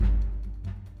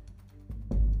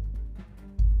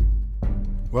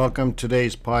Welcome to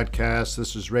today's podcast.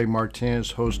 This is Ray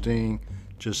Martinez hosting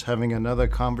Just Having Another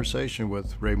Conversation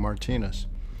with Ray Martinez.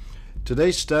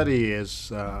 Today's study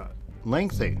is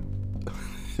lengthy,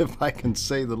 if I can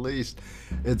say the least.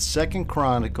 It's 2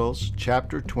 Chronicles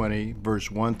chapter 20, verse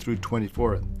 1 through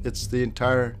 24. It's the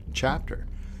entire chapter.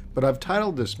 But I've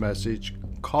titled this message,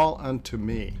 Call Unto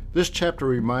Me. This chapter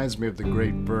reminds me of the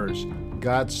great verse,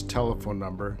 God's telephone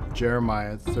number,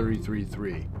 Jeremiah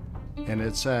 33:3. And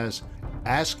it says,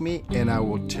 Ask me, and I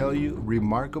will tell you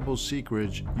remarkable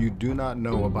secrets you do not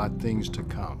know about things to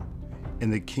come. In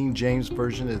the King James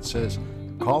Version, it says,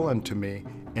 Call unto me,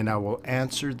 and I will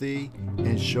answer thee,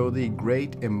 and show thee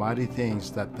great and mighty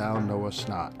things that thou knowest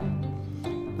not.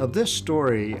 Now this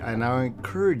story, and I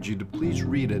encourage you to please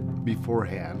read it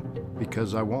beforehand,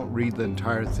 because I won't read the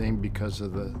entire thing because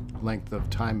of the length of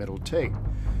time it'll take.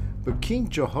 But King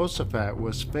Jehoshaphat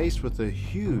was faced with a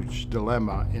huge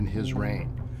dilemma in his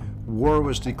reign. War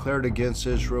was declared against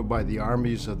Israel by the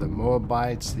armies of the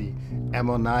Moabites, the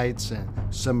Ammonites, and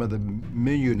some of the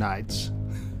Meunites.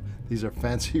 These are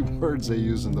fancy words they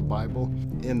use in the Bible.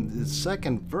 In the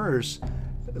second verse,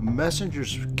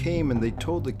 messengers came and they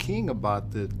told the king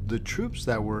about the troops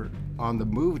that were on the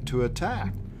move to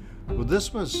attack. Well,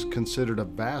 this was considered a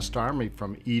vast army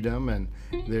from Edom, and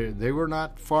they were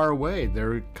not far away. They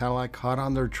were kind of like hot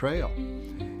on their trail.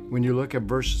 When you look at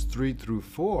verses 3 through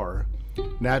 4,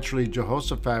 naturally,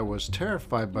 Jehoshaphat was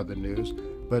terrified by the news,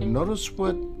 but notice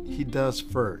what he does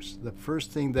first. The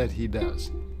first thing that he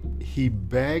does, he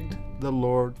begged the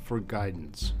Lord for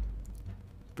guidance.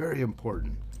 Very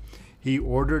important. He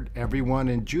ordered everyone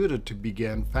in Judah to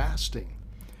begin fasting.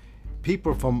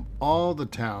 People from all the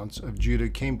towns of Judah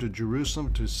came to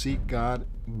Jerusalem to seek God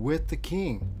with the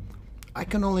king. I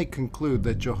can only conclude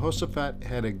that Jehoshaphat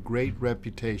had a great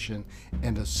reputation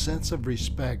and a sense of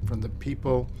respect from the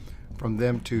people, from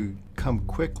them to come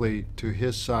quickly to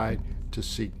his side to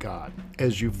seek God.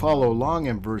 As you follow along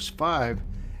in verse 5,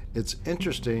 it's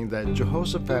interesting that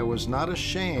Jehoshaphat was not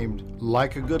ashamed.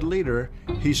 Like a good leader,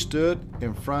 he stood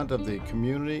in front of the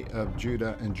community of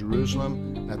Judah and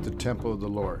Jerusalem at the temple of the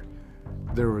Lord.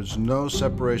 There was no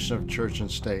separation of church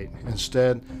and state.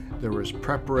 Instead, there was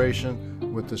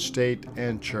preparation with the state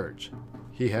and church.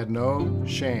 He had no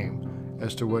shame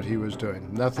as to what he was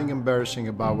doing. Nothing embarrassing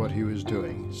about what he was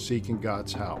doing, seeking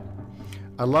God's help.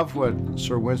 I love what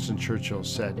Sir Winston Churchill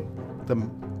said. The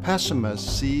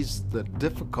pessimist sees the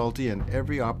difficulty in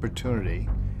every opportunity.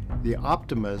 The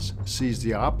optimist sees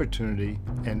the opportunity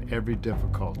in every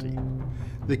difficulty.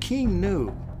 The king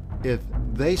knew if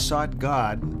they sought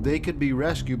God, they could be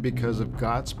rescued because of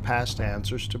God's past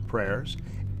answers to prayers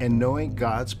and knowing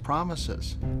God's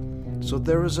promises. So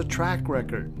there was a track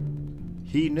record.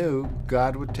 He knew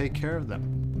God would take care of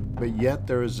them, but yet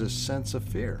there is this sense of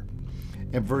fear.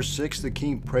 In verse 6, the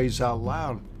king prays out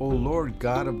loud, O Lord,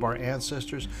 God of our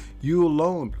ancestors, you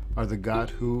alone are the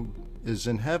God who is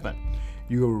in heaven.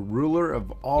 You are ruler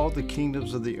of all the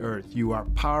kingdoms of the earth. You are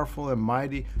powerful and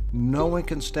mighty. No one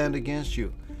can stand against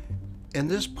you. In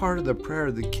this part of the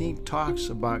prayer, the king talks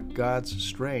about God's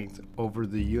strength over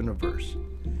the universe.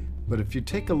 But if you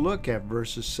take a look at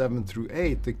verses 7 through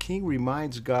 8, the king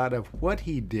reminds God of what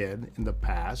he did in the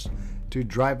past to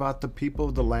drive out the people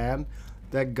of the land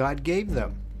that God gave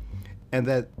them, and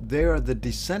that they are the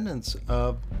descendants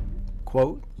of,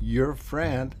 quote, your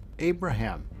friend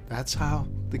Abraham. That's how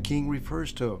the king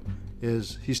refers to him,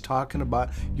 is he's talking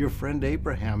about your friend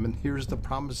Abraham, and here's the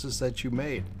promises that you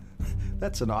made.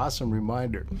 That's an awesome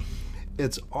reminder.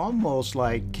 It's almost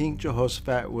like King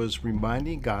Jehoshaphat was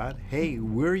reminding God, hey,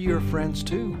 we're your friends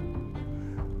too.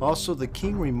 Also, the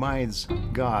king reminds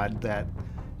God that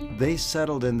they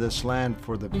settled in this land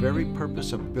for the very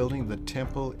purpose of building the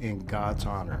temple in God's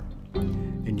honor.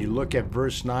 And you look at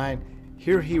verse 9,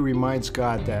 here he reminds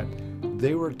God that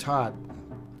they were taught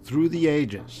through the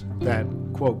ages that,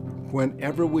 quote,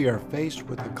 whenever we are faced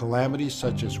with a calamity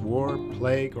such as war,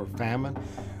 plague, or famine,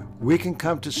 we can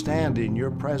come to stand in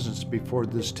your presence before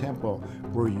this temple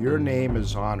where your name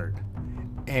is honored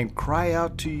and cry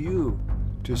out to you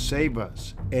to save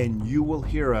us, and you will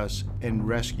hear us and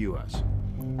rescue us.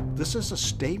 This is a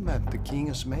statement the king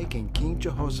is making. King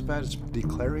Jehoshaphat is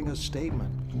declaring a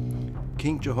statement.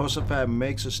 King Jehoshaphat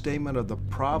makes a statement of the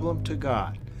problem to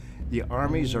God. The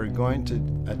armies are going to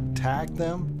attack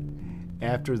them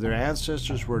after their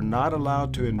ancestors were not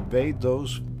allowed to invade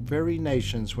those very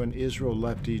nations when Israel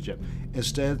left Egypt.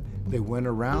 Instead, they went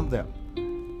around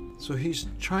them. So he's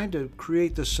trying to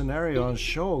create the scenario and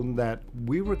show that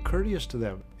we were courteous to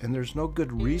them, and there's no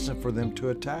good reason for them to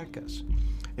attack us.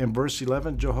 In verse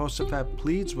 11, Jehoshaphat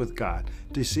pleads with God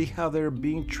to see how they're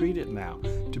being treated now,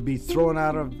 to be thrown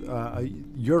out of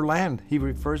your land. He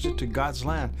refers it to God's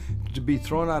land, to be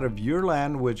thrown out of your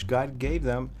land, which God gave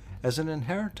them as an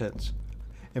inheritance.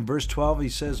 In verse 12, he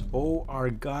says, "Oh, our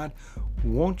God,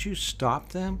 won't you stop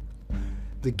them?"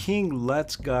 The king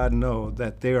lets God know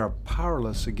that they are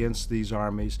powerless against these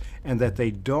armies and that they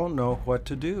don't know what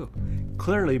to do,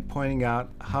 clearly pointing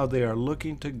out how they are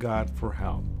looking to God for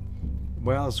help.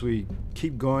 Well, as we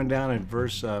keep going down in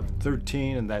verse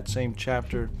 13 in that same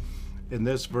chapter, in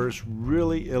this verse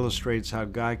really illustrates how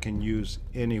God can use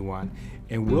anyone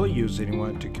and will use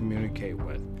anyone to communicate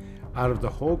with. Out of the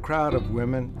whole crowd of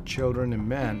women, children, and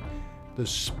men, the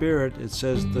Spirit, it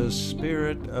says, the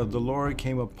Spirit of the Lord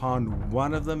came upon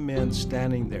one of the men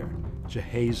standing there,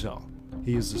 Jehaziel.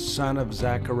 He is the son of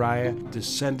Zechariah,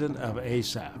 descendant of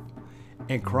Asaph.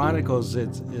 In Chronicles,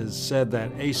 it is said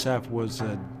that Asaph was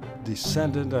a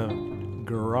descendant of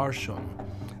Gershon,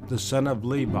 the son of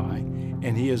Levi,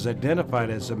 and he is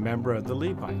identified as a member of the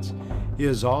Levites. He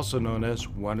is also known as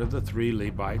one of the 3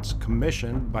 Levites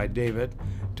commissioned by David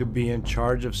to be in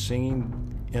charge of singing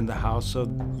in the house of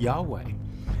Yahweh.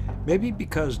 Maybe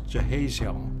because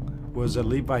Jehaziel was a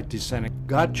Levite descendant,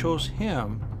 God chose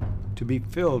him to be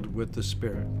filled with the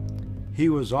Spirit. He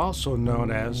was also known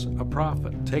as a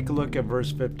prophet. Take a look at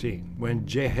verse 15. When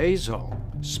Jehaziel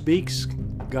speaks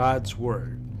God's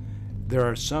word, there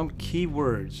are some key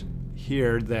words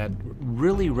here that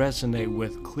really resonate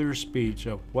with clear speech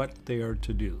of what they are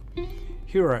to do.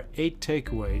 Here are 8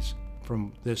 takeaways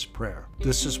from this prayer.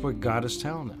 This is what God is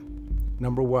telling them.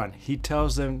 Number 1, he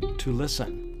tells them to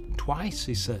listen. Twice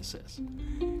he says this.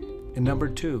 And number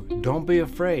 2, don't be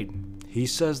afraid. He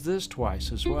says this twice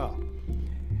as well.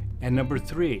 And number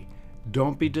 3,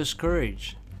 don't be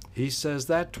discouraged. He says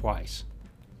that twice.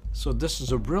 So this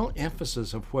is a real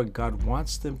emphasis of what God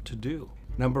wants them to do.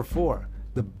 Number 4,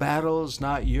 the battle is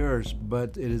not yours,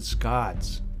 but it is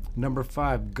God's. Number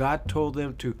 5, God told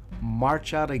them to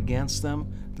march out against them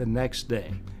the next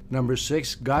day. Number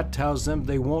 6, God tells them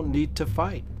they won't need to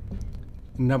fight.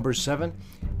 Number 7,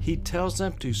 he tells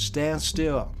them to stand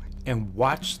still and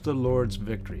watch the Lord's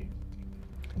victory.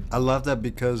 I love that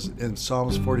because in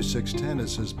Psalms 46:10 it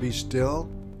says, "Be still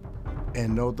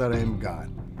and know that I am God."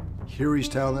 Here he's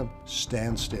telling them,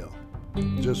 stand still.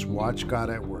 Just watch God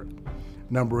at work.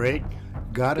 Number 8,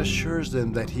 God assures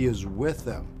them that he is with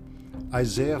them.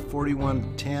 Isaiah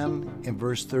 41:10 and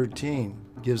verse 13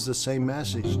 gives the same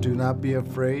message. Do not be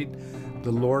afraid.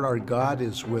 The Lord our God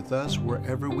is with us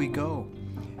wherever we go.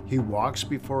 He walks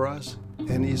before us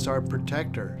and he's our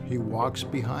protector. He walks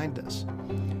behind us.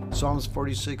 Psalms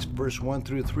 46 verse 1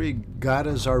 through 3, God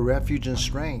is our refuge and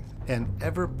strength and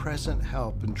ever-present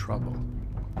help in trouble.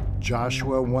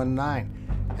 Joshua 1:9,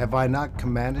 have I not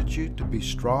commanded you to be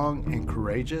strong and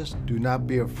courageous? Do not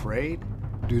be afraid.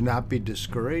 Do not be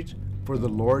discouraged, for the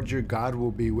Lord your God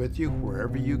will be with you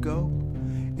wherever you go.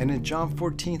 And in John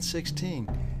 14:16,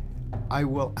 I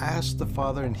will ask the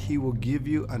Father and he will give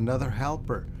you another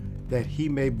helper, that he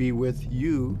may be with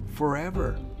you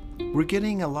forever. We're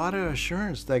getting a lot of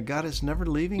assurance that God is never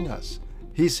leaving us.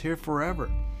 He's here forever.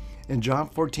 In John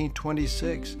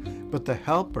 14:26, but the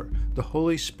helper, the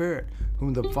Holy Spirit,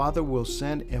 whom the Father will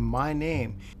send in my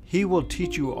name, he will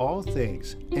teach you all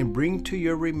things and bring to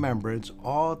your remembrance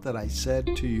all that I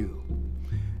said to you.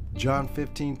 John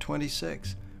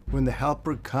 15:26, when the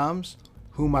helper comes,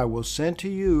 whom I will send to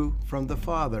you from the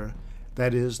Father,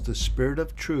 that is the Spirit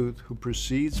of truth who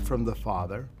proceeds from the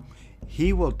Father,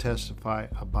 he will testify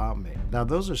about me. Now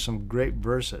those are some great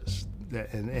verses,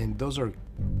 and those are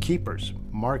keepers.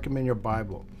 Mark them in your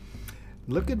Bible.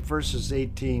 Look at verses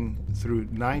 18 through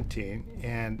 19,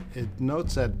 and it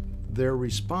notes that their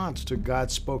response to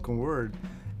God's spoken word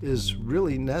is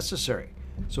really necessary.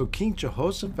 So King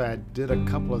Jehoshaphat did a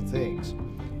couple of things.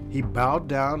 He bowed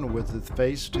down with his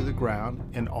face to the ground,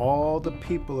 and all the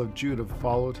people of Judah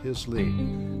followed his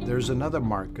lead. There's another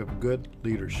mark of good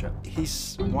leadership. He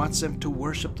wants them to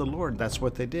worship the Lord. That's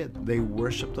what they did. They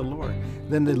worshiped the Lord.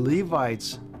 Then the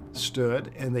Levites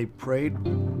stood and they prayed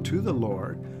to the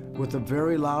Lord with a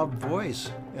very loud voice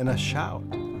and a shout.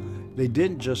 They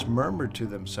didn't just murmur to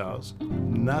themselves,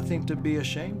 nothing to be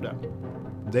ashamed of.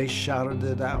 They shouted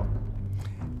it out.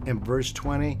 In verse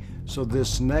 20, so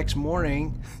this next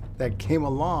morning that came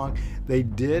along, they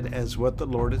did as what the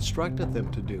Lord instructed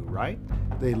them to do, right?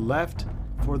 They left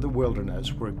for the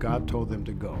wilderness where God told them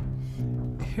to go.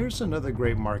 Here's another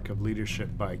great mark of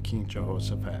leadership by King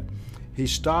Jehoshaphat. He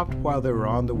stopped while they were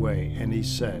on the way, and he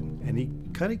said, and he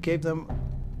kind of gave them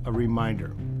a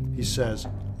reminder. He says,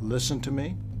 listen to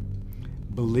me.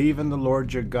 Believe in the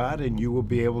Lord your God and you will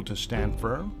be able to stand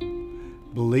firm.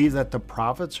 Believe that the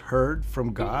prophets heard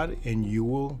from God and you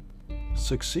will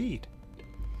succeed.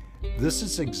 This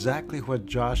is exactly what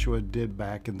Joshua did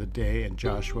back in the day in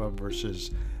Joshua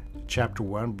chapter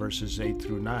 1, verses 8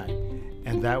 through 9.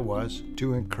 And that was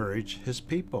to encourage his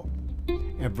people.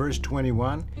 At verse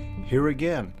 21, here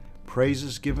again, praise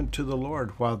is given to the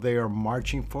Lord while they are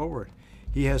marching forward.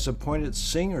 He has appointed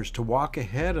singers to walk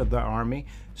ahead of the army,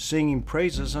 singing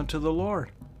praises unto the Lord.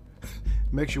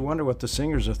 Makes you wonder what the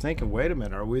singers are thinking. Wait a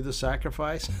minute, are we the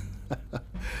sacrifice?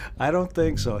 I don't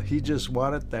think so. He just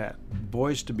wanted that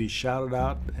voice to be shouted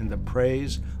out in the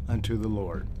praise unto the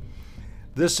Lord.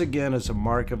 This again is a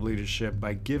mark of leadership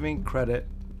by giving credit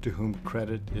to whom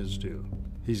credit is due.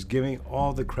 He's giving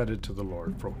all the credit to the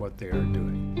Lord for what they are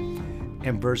doing.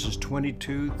 And verses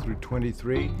 22 through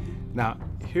 23, now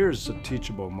here's a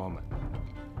teachable moment.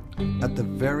 At the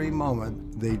very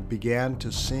moment they began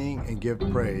to sing and give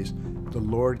praise, the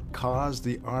Lord caused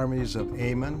the armies of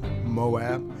Ammon,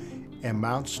 Moab, and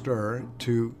Mount Seir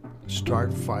to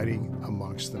start fighting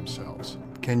amongst themselves.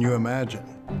 Can you imagine?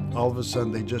 All of a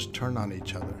sudden they just turned on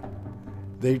each other.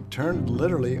 They turned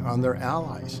literally on their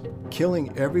allies,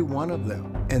 killing every one of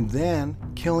them, and then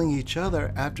killing each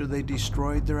other after they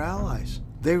destroyed their allies.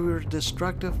 They were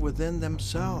destructive within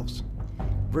themselves.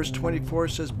 Verse 24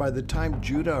 says, by the time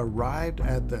Judah arrived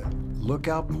at the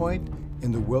lookout point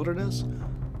in the wilderness,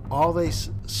 all they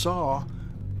saw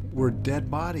were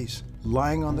dead bodies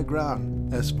lying on the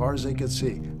ground as far as they could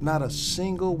see. Not a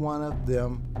single one of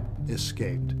them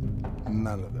escaped.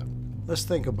 None of them. Let's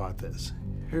think about this.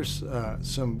 Here's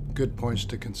some good points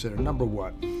to consider. Number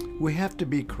one, we have to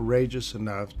be courageous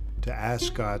enough to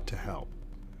ask God to help.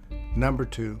 Number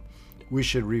two, we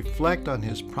should reflect on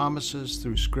His promises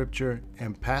through Scripture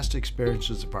and past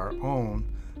experiences of our own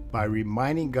by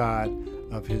reminding God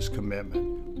of His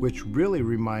commitment, which really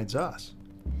reminds us.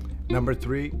 Number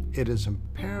three, it is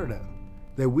imperative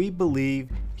that we believe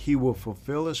He will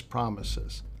fulfill His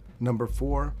promises. Number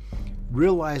four,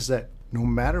 realize that no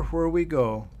matter where we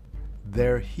go,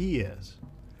 there He is.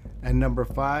 And number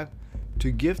five, to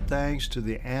give thanks to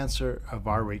the answer of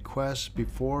our requests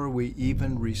before we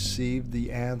even receive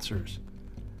the answers.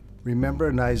 Remember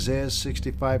in Isaiah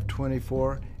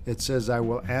 65:24, it says, I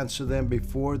will answer them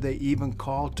before they even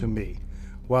call to me.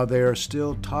 While they are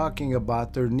still talking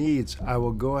about their needs, I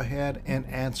will go ahead and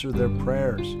answer their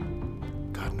prayers.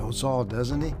 God knows all,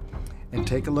 doesn't He? And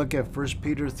take a look at 1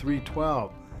 Peter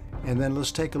 3:12. And then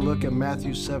let's take a look at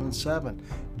Matthew 7:7.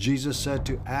 Jesus said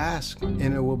to ask,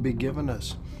 and it will be given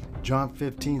us. John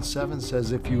 15:7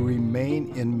 says, if you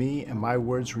remain in me and my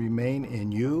words remain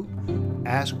in you,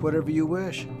 ask whatever you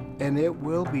wish, and it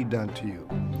will be done to you.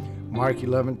 Mark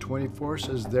 11:24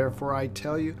 says, therefore I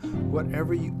tell you,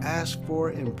 whatever you ask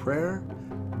for in prayer,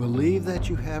 believe that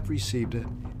you have received it,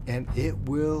 and it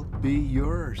will be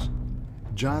yours.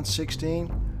 John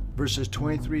 16, verses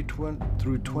 23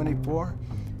 through 24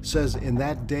 says, in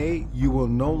that day you will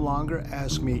no longer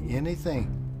ask me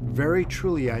anything. Very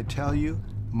truly I tell you,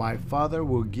 my Father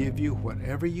will give you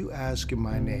whatever you ask in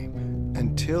my name.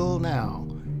 Until now,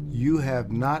 you have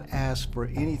not asked for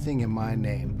anything in my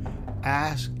name.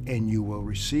 Ask and you will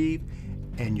receive,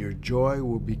 and your joy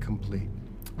will be complete.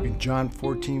 In John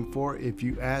 14:4, if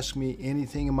you ask me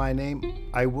anything in my name,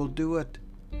 I will do it.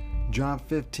 John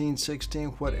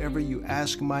 15:16, whatever you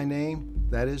ask in my name,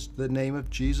 that is the name of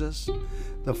Jesus,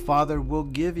 the Father will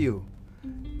give you.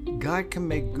 God can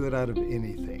make good out of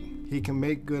anything. He can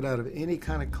make good out of any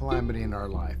kind of calamity in our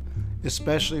life,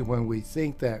 especially when we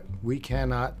think that we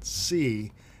cannot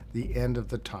see the end of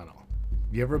the tunnel.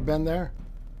 You ever been there?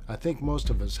 I think most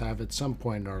of us have at some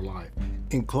point in our life.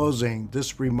 In closing,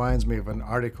 this reminds me of an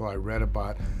article I read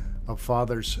about a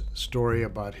father's story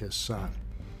about his son.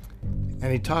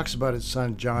 And he talks about his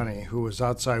son Johnny, who was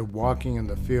outside walking in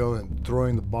the field and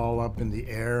throwing the ball up in the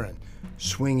air and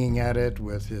swinging at it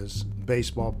with his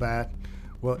baseball bat.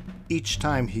 Well, each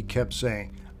time he kept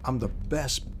saying, I'm the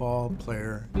best ball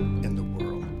player in the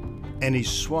world. And he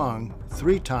swung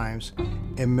 3 times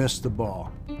and missed the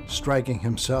ball, striking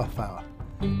himself out.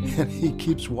 And he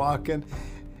keeps walking,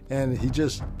 and he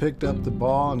just picked up the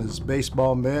ball and his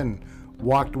baseball mitt and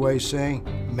walked away saying,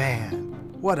 man,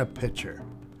 what a pitcher.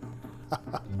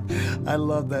 I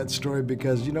love that story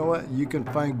because you know what? You can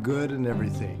find good in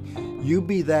everything. You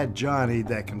be that Johnny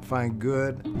that can find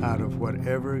good out of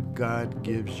whatever God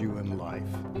gives you in life.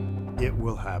 It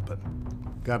will happen.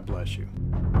 God bless you.